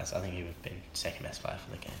better players. I think he would have been second best player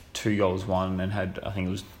for the game. 2 goals, 1, and had, I think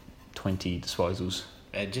it was 20 disposals.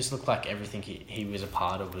 It just looked like everything he was a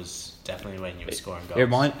part of was definitely when you were scoring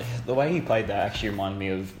goals. The way he played that actually reminded me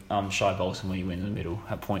of Shai Bolton when he went in the middle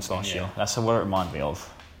at points last year. That's what it reminded me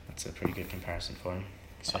of. That's a pretty good comparison for him.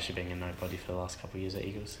 Especially being a nobody for the last couple of years at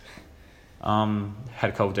Eagles. Had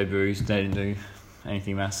a couple of debuts. They didn't do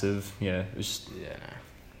anything massive. Yeah, it was just... Yeah, no.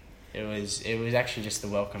 It was actually just the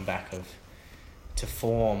welcome back to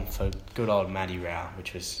form for good old Matty Rao,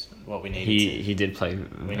 which was what we needed. He did play.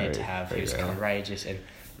 We need to have. He was courageous, and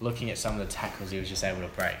looking at some of the tackles he was just able to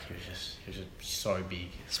break. He was just so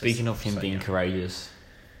big. Speaking of him being courageous,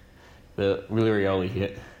 the Willie Rioli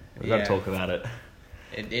hit. We've got to talk about it.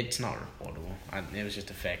 It's not reportable. It was just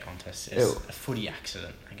a fair contest. It's a footy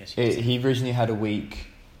accident, I guess. He originally had a week.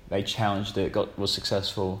 They challenged it. Was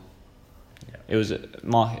successful. Yeah. It was a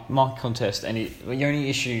mark contest, and the only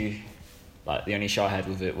issue I had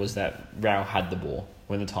with it was that Rao had the ball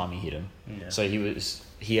when the time he hit him. Yeah. So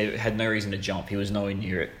he had no reason to jump. He was nowhere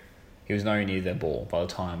near it. He was nowhere near their ball by the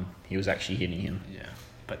time he was actually hitting him. Yeah,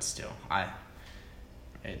 but still,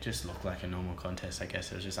 it just looked like a normal contest, I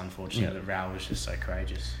guess. It was just unfortunate that Rao was just so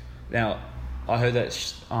courageous. Now, I heard that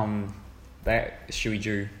Shuey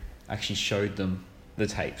Drew actually showed them the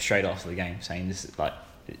tape straight after the game, saying this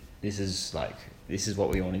is what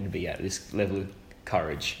we wanted to be at, this level of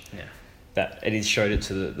courage. Yeah. That it showed it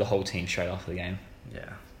to the whole team straight after the game.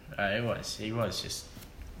 Yeah. It was. He was just.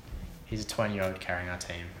 He's a 20-year-old carrying our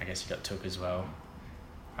team. I guess he got took as well.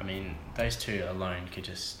 I mean, those two alone could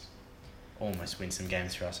just almost win some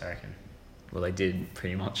games for us, I reckon. Well, they did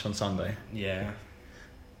pretty much on Sunday. Yeah.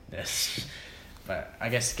 Yes. But I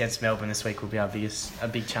guess against Melbourne this week will be a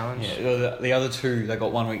big challenge. Yeah, the other two, they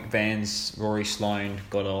got 1 week bans. Rory Sloane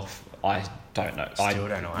got off. I don't know. Still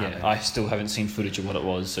don't know what happened. I still haven't seen footage of what it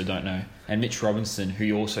was, so don't know. And Mitch Robinson, who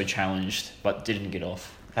you also challenged but didn't get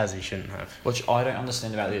off. As he shouldn't have. Which I don't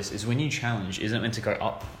understand about this is when you challenge, isn't it meant to go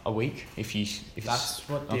up a week if That's it's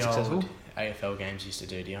what not the successful? old AFL games used to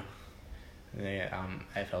do to you. The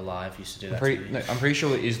AFL Live used to do that. I'm pretty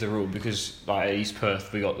sure it is the rule because like at East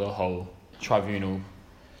Perth we got the whole tribunal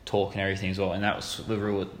talk and everything as well, and that was the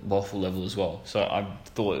rule at Waffle level as well. So I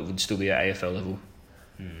thought it would still be at AFL level.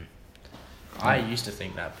 I used to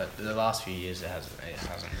think that, but the last few years it hasn't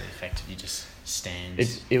really affected. You just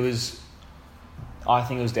stands. It was. I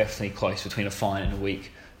think it was definitely close between a fine and a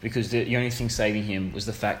week because the only thing saving him was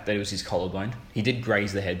the fact that it was his collarbone. He did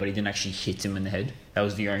graze the head, but he didn't actually hit him in the head. That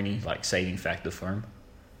was the only saving factor for him.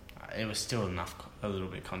 It was still enough, a little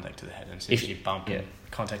bit of contact to the head, and so if you bump him,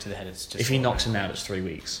 contact to the head, it's just. If he knocks him out, it's 3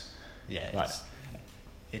 weeks. Yeah,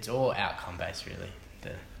 it's all outcome based really.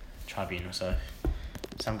 The tribunal. So,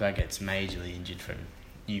 some guy gets majorly injured from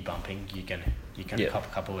you bumping, you can cop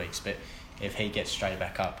a couple of weeks, but if he gets straight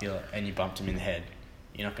back up and you bumped him in the head,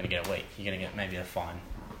 you're not going to get a week. You're going to get maybe a fine.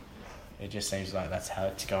 It just seems like that's how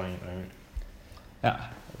it's going at the moment.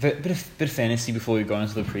 Bit of fantasy before we go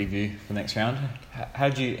into the preview for the next round.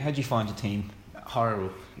 How'd you find your team?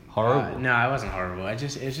 Horrible. No, it wasn't horrible. It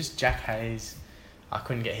was just Jack Hayes. I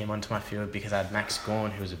couldn't get him onto my field because I had Max Gawn,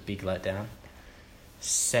 who was a big letdown.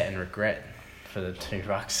 Set and regret for the two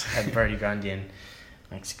rucks. I had Brody Grundy and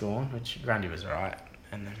Max Gawn, which Grundy was alright.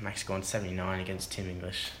 And then Max Gawn 79 against Tim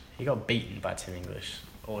English. He got beaten by Tim English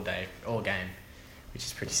all game, which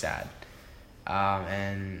is pretty sad.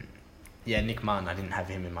 And yeah, Nick Martin, I didn't have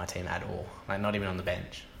him in my team at all. Not even on the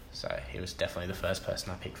bench. So he was definitely the first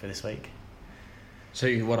person I picked for this week. So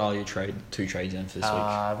what are your two trades then for this week?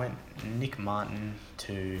 I went Nick Martin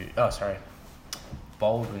to...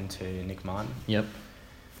 Baldwin to Nick Martin. Yep.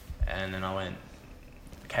 And then I went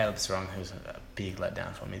Caleb Sarong, who's a big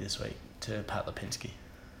letdown for me this week, to Pat Lipinski.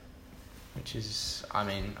 Which is... I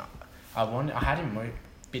had him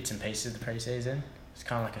bits and pieces of the pre-season. It's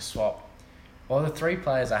kind of like a swap. Well, the three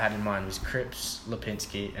players I had in mind was Cripps,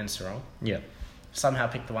 Lipinski and Sarong. Yep. Somehow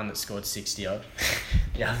picked the one that scored 60-odd.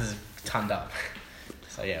 The others tonned up.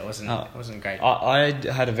 So yeah, it wasn't great. I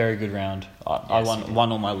had a very good round. I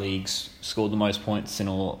won all my leagues, scored the most points in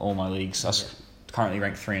all my leagues. I currently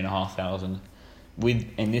ranked 3,500.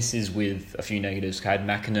 And this is with a few negatives. I had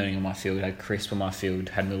McInerney on my field, had Crisp on my field,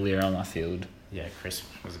 had Malira on my field. Yeah, Crisp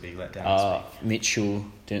was a big letdown this week. Mitchell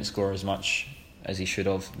didn't score as much as he should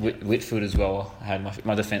have. Whitfield as well. I had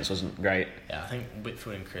my defence wasn't great. Yeah, I think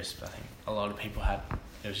Whitfield and Crisp, I think a lot of people had.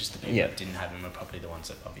 It was just the people that didn't have him were probably the ones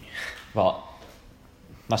that love you. But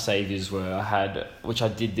my saviours were, which I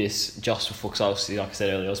did this just before, because obviously, like I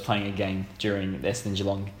said earlier, I was playing a game during Essendon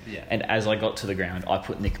Geelong. Yeah. And as I got to the ground, I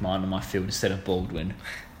put Nick Martin on my field instead of Baldwin.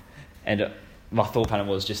 And my thought pattern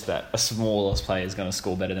was just that a smaller player is going to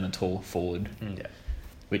score better than a tall forward. Yeah.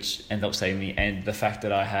 Which ended up saving me. And the fact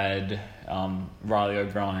that I had Riley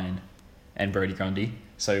O'Brien and Brody Grundy.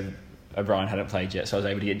 So O'Brien hadn't played yet, so I was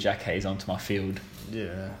able to get Jack Hayes onto my field.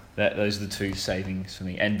 Yeah. Those are the two savings for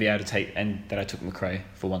me. And be able to and that I took McRae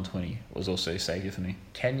for 120 was also a saviour for me.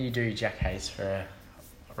 Can you do Jack Hayes for a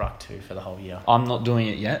ruck 2 for the whole year? I'm not doing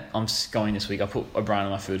it yet. I'm going this week. I put O'Brien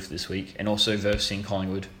on my field for this week. And also versing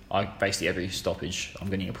Collingwood. Basically every stoppage, I'm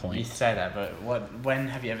getting a point. You say that, but when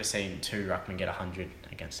have you ever seen two ruckmen get 100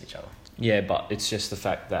 against each other? Yeah, but it's just the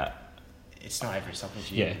fact that it's not every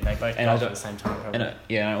stoppage. Yeah, they both go at the same time. Probably.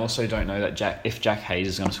 And I also don't know that if Jack Hayes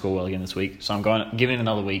is going to score well again this week. So I'm giving it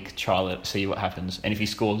another week, trial it, see what happens. And if he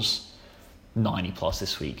scores 90 plus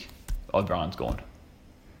this week, O'Brien's gone.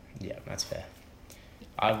 Yeah, that's fair.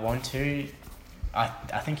 I want to. I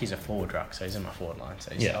think he's a forward ruck, so he's in my forward line.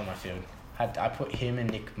 So he's on my field. I put him and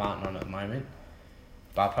Nick Martin on at the moment,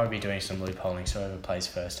 but I'll probably be doing some loopholing. So whoever plays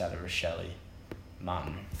first out of Rochelle,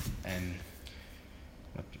 Martin, and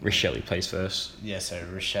Rochelle plays first. Yeah, so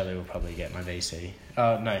Rochelle will probably get my VC.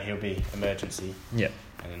 No, he'll be emergency. Yeah.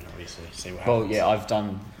 And then obviously see what happens. Well, yeah, I've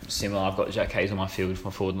done similar. I've got Jack Hayes on my field for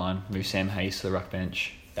my forward line. Move Sam Hayes to the ruck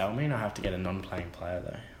bench. That will mean I have to get a non-playing player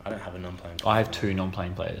though. I don't have a non-playing player. I have two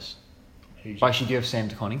non-playing players. Actually, do you have Sam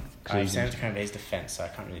DeConning? I have Sam DeConning, but he's defence, so I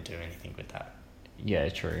can't really do anything with that. Yeah,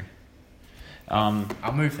 true. I'll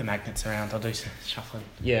move the magnets around. I'll do some shuffling.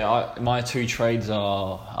 Yeah, my two trades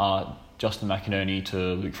are Justin McInerney to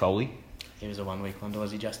Luke Foley. He was a 1 week wonder,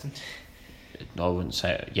 was he, Justin? I wouldn't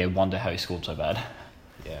say it. Yeah, wonder how he scored so bad.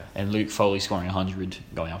 Yeah. And Luke Foley scoring 100,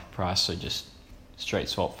 going up in price, so just straight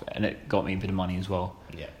swap. And it got me a bit of money as well.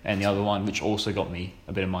 Yeah. And the other one, which also got me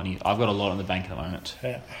a bit of money, I've got a lot on the bank at the moment,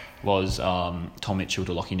 was Tom Mitchell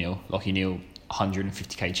to Lachie Neale. Lachie Neale,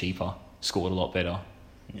 150k cheaper, scored a lot better.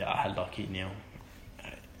 Yeah, I had Lachie Neale.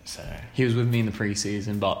 So he was with me in the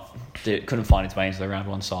pre-season, but couldn't find his way into the round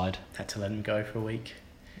one side. Had to let him go for a week.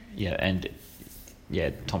 Yeah, and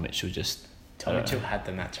Tom Mitchell just... Tom Mitchell had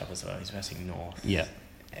the matchup as well. He's versing North. Yeah.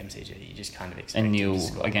 MCG, you just kind of expect and him Neale to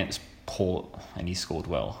score. against Port, and he scored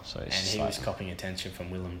well. So and he was copying attention from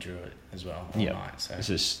Willem Druitt as well all night. So it's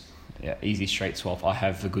just easy straight swap. I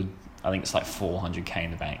have I think it's like 400k in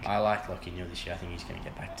the bank. I like Lachie Neale this year. I think he's going to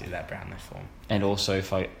get back to that Brownlow form. And also,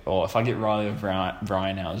 if I get Riley or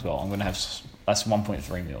Brian out as well, I'm going to have that's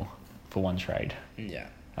 1.3 mil for one trade. Yeah,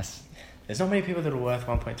 there's not many people that are worth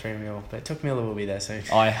 1.3 mil, but Took Miller will be there soon.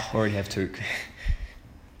 I already have Took.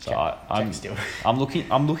 So I'm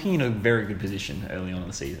looking in a very good position early on in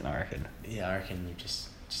the season, I reckon. Yeah, I reckon you just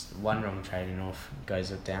one wrong trade and off goes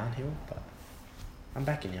downhill, but I'm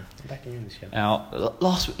backing you. I'm backing you this year. Now,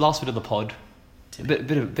 last bit of the pod, a bit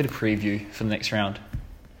of preview for the next round.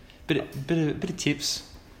 Bit of tips.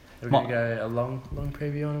 Are we going to go a long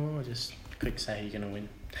preview on them, or just quick say who you're going to win?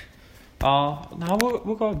 No,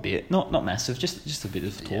 we'll go a bit, not massive, just a bit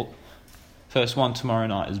of talk. Yeah. First one tomorrow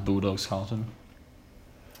night is Bulldogs Carlton.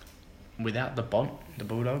 Without the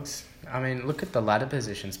Bulldogs, I mean, look at the ladder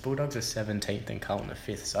positions. Bulldogs are 17th and Carlton are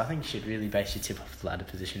 5th, so I think you should really base your tip off the ladder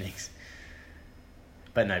positionings.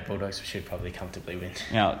 But no, Bulldogs should probably comfortably win.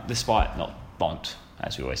 Now, despite not Bont,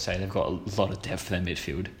 as we always say, they've got a lot of depth for their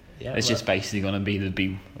midfield. Yeah, it's just basically going to be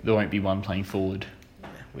there won't be one playing forward.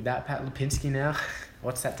 Without Pat Lipinski now,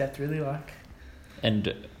 what's that depth really like?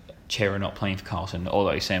 And Chera not playing for Carlton,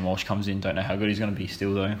 although Sam Walsh comes in, don't know how good he's going to be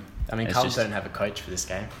still though. I mean, Carlton don't have a coach for this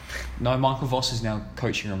game. No, Michael Voss is now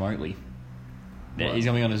coaching remotely. Yeah, he's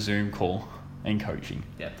going to be on a Zoom call and coaching.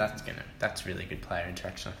 Yeah, that's really good player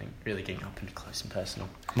interaction, I think. Really getting up and close and personal.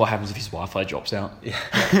 What happens if his Wi-Fi drops out? Yeah.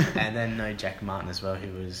 And then no Jack Martin as well,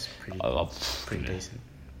 who was pretty decent.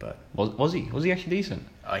 But was he? Was he actually decent?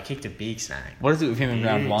 Oh, he kicked a big snag. What is it with him in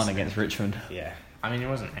round one against Richmond? Yeah. I mean, it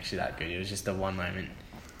wasn't actually that good. It was just the one moment.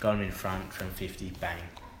 Got him in front from 50, bang.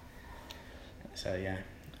 So, yeah.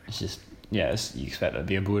 It's just, you expect that to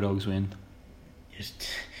be a Bulldogs win.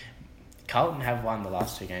 Carlton have won the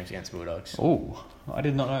last 2 games against Bulldogs. Oh, I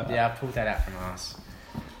did not know that. Yeah, I pulled that out from us.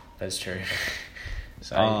 That's true.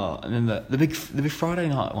 So, and then the big Friday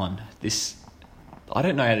night one. I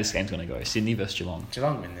don't know how this game's going to go. Sydney versus Geelong.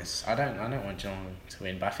 Geelong win this. I don't want Geelong to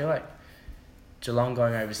win, but I feel like Geelong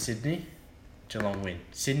going over Sydney, Geelong win.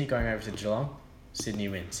 Sydney going over to Geelong, Sydney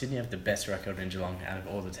win. Sydney have the best record in Geelong out of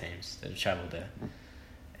all the teams that have travelled there.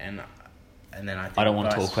 And then I think I don't want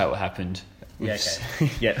to talk about what happened. Yeah, okay.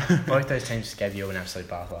 Yeah. Both those teams just gave you an absolute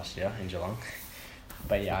bath last year in Geelong.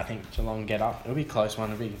 But yeah, I think Geelong get up. It'll be a close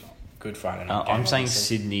one. It'll be good Friday night game. I'm saying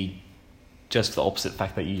Sydney, just for the opposite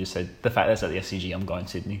fact that you just said. The fact that's at the SCG, I'm going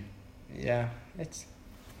Sydney. Yeah,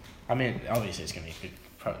 I mean, obviously it's going to be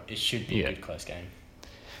good. It should be a good close game.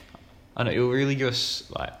 I know, it'll really give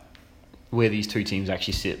us like where these two teams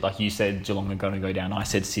actually sit. Like you said, Geelong are going to go down. I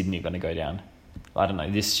said Sydney are going to go down. I don't know.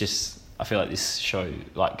 I feel like this show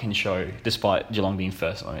can show, despite Geelong being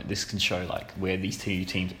first on it, this can show like where these two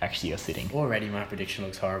teams actually are sitting. Already, my prediction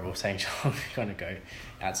looks horrible. Saying Geelong are going to go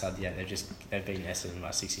outside the 8. They've beaten Essendon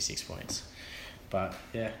by 66 points. But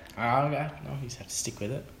yeah, I'll just have to stick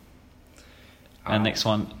with it. And next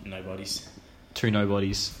one, nobodies. 2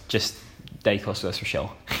 nobodies. Just Dacos versus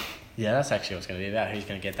Rochelle. Yeah, that's actually what's going to be about. Who's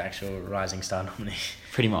going to get the actual Rising Star nominee?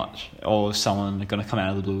 Pretty much, or someone going to come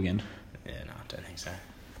out of the blue again. Yeah, no, I don't think so.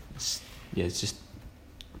 It's just,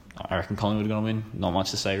 I reckon Collingwood are going to win. Not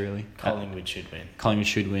much to say, really. Collingwood should win. Collingwood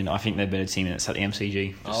should win. I think they're a better team, and it's at the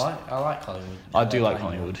MCG. I like Collingwood. I do like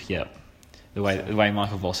Collingwood, yeah. The way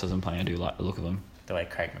Michael Voss hasn't played, I do like the look of him. The way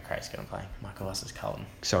Craig McRae's going to play. Michael Voss is Carlton.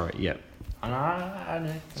 Sorry, yeah. I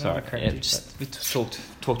know. Sorry, we talked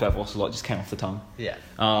about Voss a lot, just came off the tongue. Yeah.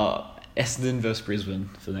 Essendon versus Brisbane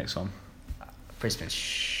for the next one. Brisbane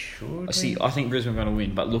should I think Brisbane are going to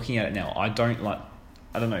win, but looking at it now, I don't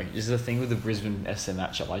know. Is the thing with the Brisbane SC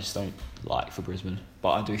matchup I just don't like for Brisbane, but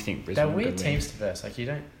I do think Brisbane. They're weird teams to verse.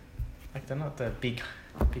 They're not the big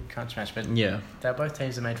crunch match, but yeah, they're both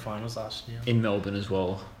teams that made finals last year in Melbourne as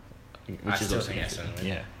well. I still think Essendon.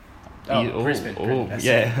 Yeah. Brisbane.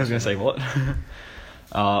 Yeah, I was going to say what.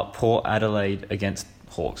 Port Adelaide against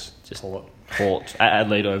Hawks. Just Port at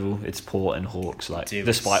Adelaide Oval. It's Port and Hawks.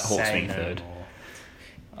 Despite Hawks being third.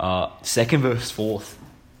 Second versus fourth.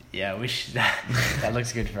 Yeah, I wish that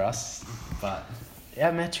looks good for us. But,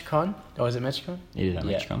 yeah, Metricon. Or is it Metricon? It is at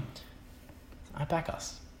Yeah. Metricon. I back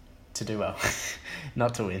us to do well,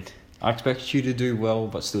 not to win. I expect you to do well,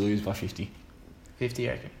 but still lose by 50. 50,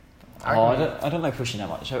 I reckon. I don't like pushing that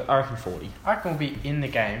much. I reckon 40. I reckon we'll be in the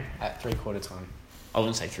game at 3/4 time. I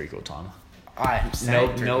wouldn't say 3/4 time. I'm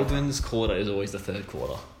saying Melbourne's quarter is always the third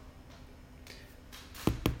quarter.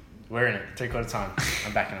 We're in it. 3/4 time.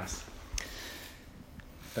 I'm backing us.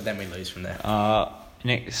 But then we lose from there.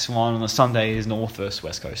 Next one on the Sunday is North versus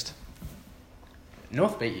West Coast.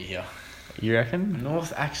 North beat you here. You reckon?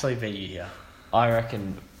 North actually beat you here. I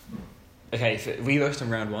reckon. Okay, if we lost in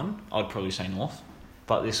round one, I'd probably say North.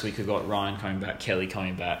 But this week we've got Ryan coming back, Kelly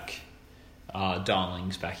coming back,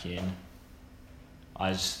 Darling's back in.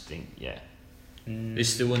 I just think, yeah.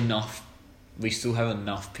 There's still enough. We still have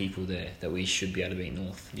enough people there that we should be able to beat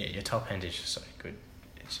North. Yeah, your top end is just so good.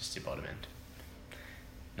 It's just your bottom end.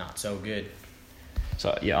 Not so good.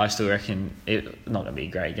 So, yeah, I still reckon it's not going to be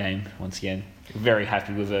a great game, once again. Very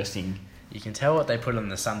happy reversing. You can tell what they put on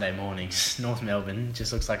the Sunday mornings. North Melbourne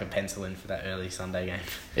just looks like a pencil in for that early Sunday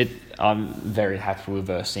game. I'm very happy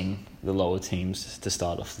reversing the lower teams to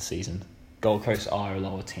start off the season. Gold Coast are a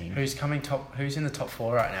lower team. Who's in the top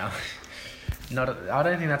 4 right now? I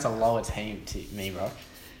don't think that's a lower team to me, bro.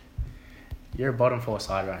 You're a bottom 4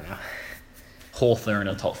 side right now. Hawthorn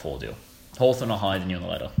are a top 4 deal. Hawthorn are higher than you on the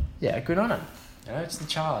ladder. Yeah, good on them. You know, it's the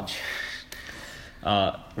charge.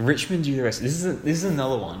 Richmond do the rest. This is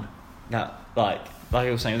another one. Now, like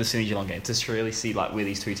I was saying with the Sydney Geelong game, to really see like where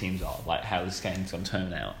these two teams are, like how this game's going to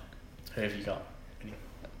turn out. Who have you got?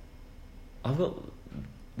 I've got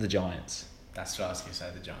the Giants. That's what I was going to say,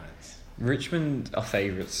 the Giants. Richmond are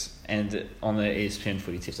favourites, and on the ESPN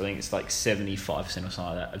footy tips, I think it's like 75% or something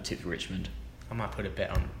like that have tipped Richmond. I might put a bet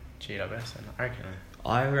on GWS,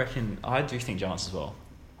 I reckon. I do think Giants as well.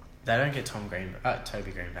 They don't get Toby Green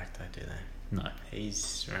back though, do they? No.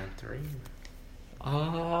 He's round 3.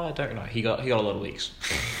 I don't know. He got a lot of weeks.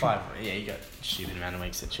 5. Yeah, he got a stupid amount of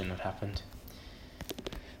weeks that shouldn't have happened.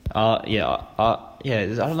 Yeah. I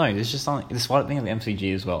don't know. There's just something. Despite it being at the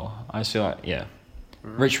MCG as well, I just feel like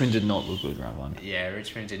Richmond did not look good round one. Yeah,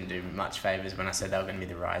 Richmond didn't do much favours when I said they were going to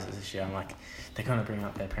be the risers this year. I'm like, they're going to bring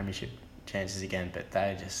up their premiership chances again, but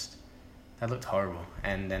they looked horrible.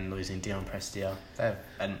 And then losing Dion Prestia, they have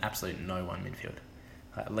an absolute no-one midfield.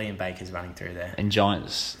 Liam Baker's running through there. And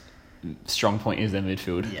Giants' strong point is their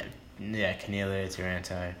midfield. Yeah, Canelo,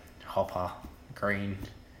 Taranto, Hopper, Green,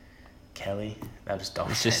 Kelly. They'll just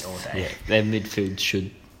dominate all day. Yeah, their midfield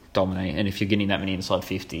should dominate, and if you're getting that many inside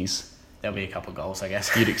 50s, there'll be a couple of goals, I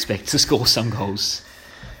guess. You'd expect to score some goals.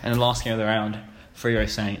 And the last game of the round, Freo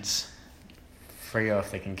Saints. Freo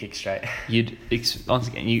if they can kick straight. Once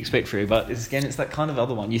again, you expect Freo, but it's that kind of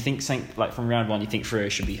other one. You think from round one, you think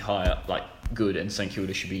Freo should be higher, like good, and St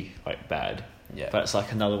Kilda should be like bad. Yeah. But it's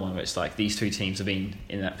like another one where it's like these two teams have been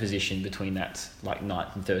in that position between that like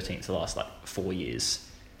 9th and 13th the last like 4 years.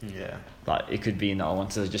 Yeah. Like it could be another one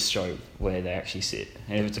to just show where they actually sit.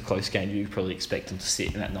 And if it's a close game, you probably expect them to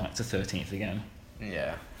sit in that 9th to 13th again.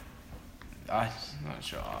 Yeah. I'm not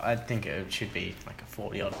sure. I think it should be like a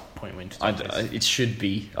 40-odd point win. It should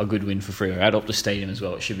be a good win for Freo. At Optus Stadium as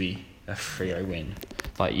well, it should be a Freo win.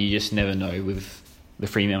 Like, you just never know with the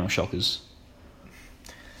Fremantle Shockers.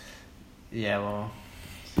 Yeah, well,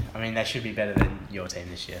 I mean, they should be better than your team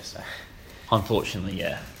this year, so... Unfortunately,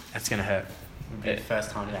 yeah. That's going to hurt. It'll be the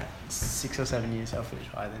first time in about 6 or 7 years they'll finish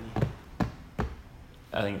higher than you.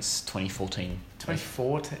 I think it's 2014.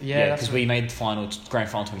 2014? Yeah, because we made grand final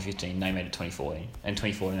 2015, they made it 2014. And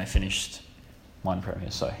 2014 they finished minor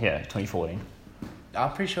premiers, so yeah, 2014.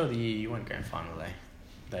 I'm pretty sure the year you won grand final,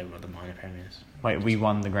 they were the minor premiers. Wait, we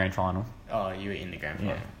won the grand final. Oh, you were in the grand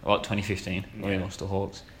final. Yeah, well, 2015, we lost to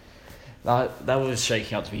Hawks. That was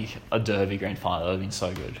shaking up to be a derby grand final. That would have been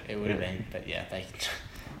so good. It would have been, but yeah,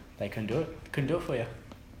 they couldn't do it. Couldn't do it for you.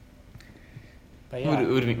 But yeah, It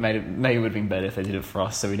would have been better if they did it for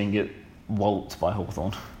us, so we didn't get walloped by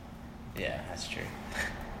Hawthorn. Yeah, that's true.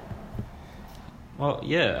 Well,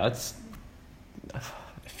 yeah, that's a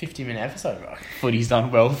 50-minute episode, bro. Footy's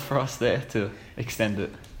done well for us there to extend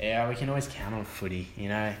it. Yeah, we can always count on footy. You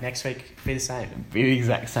know, next week be the same. Be the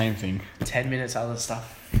exact same thing. 10 minutes other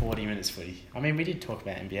stuff, 40 minutes footy. I mean, we did talk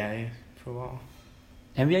about NBA for a while.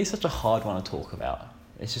 NBA is such a hard one to talk about.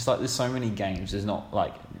 It's just like there's so many games. There's not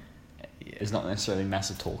necessarily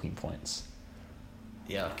massive talking points.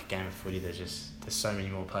 Yeah, like a game of footy, there's so many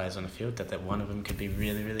more players on the field that one of them could be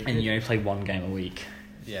really, really good. And you only play one game a week.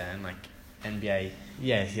 Yeah, and like NBA,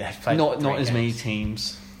 yeah, play not as games. many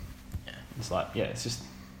teams. Yeah, It's like it's just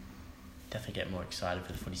definitely get more excited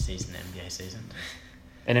for the footy season than NBA season.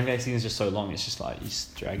 And NBA season is just so long. It's just like you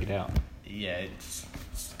just drag it out. Yeah, it's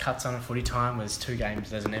cuts on a footy time. There's 2 games.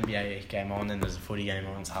 There's an NBA game on, and there's a footy game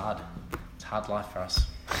on. It's hard. It's a hard life for us.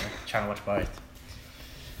 Trying to watch both.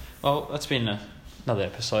 Well, that's been another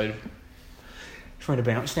episode. Trying to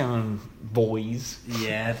bounce down, boys.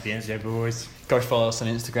 Yeah, the NBA boys. Go follow us on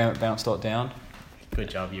Instagram at bounce.down. Good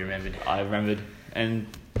job, you remembered. I remembered. And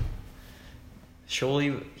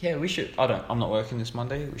surely, yeah, we should. I'm not working this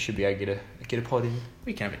Monday. We should be able to get a pod in.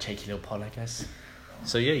 We can have a cheeky little pod, I guess.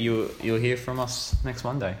 So yeah, you'll hear from us next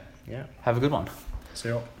Monday. Yeah. Have a good one. See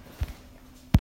you.